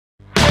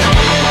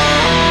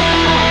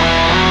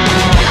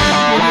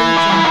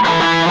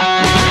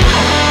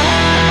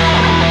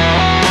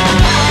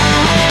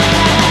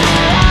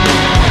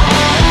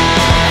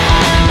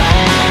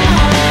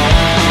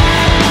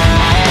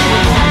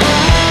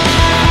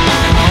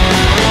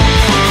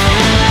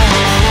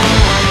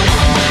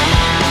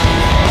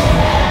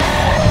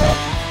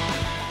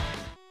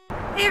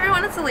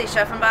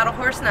Chef and Battle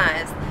Horse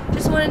Knives.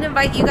 Just wanted to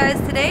invite you guys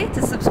today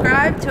to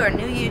subscribe to our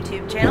new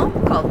YouTube channel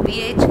called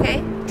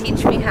BHK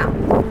Teach Me How.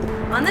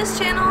 On this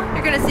channel,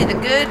 you're going to see the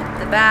good,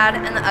 the bad,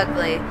 and the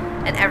ugly,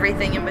 and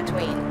everything in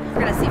between. You're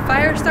going to see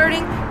fire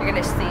starting, you're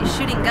going to see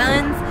shooting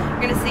guns,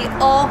 you're going to see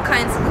all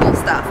kinds of cool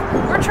stuff.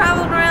 We're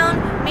traveling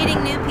around,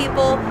 meeting new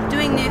people,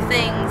 doing new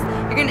things.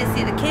 You're going to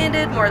see the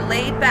candid, more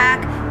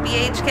laid-back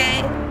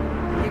BHK.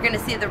 You're going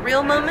to see the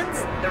real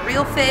moments, the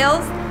real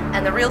fails,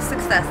 and the real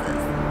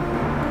successes.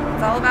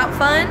 It's all about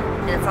fun,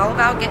 and it's all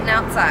about getting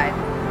outside.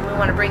 We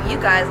want to bring you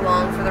guys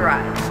along for the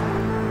ride.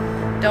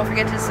 Don't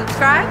forget to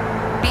subscribe.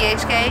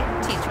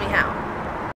 BHK, teach me how.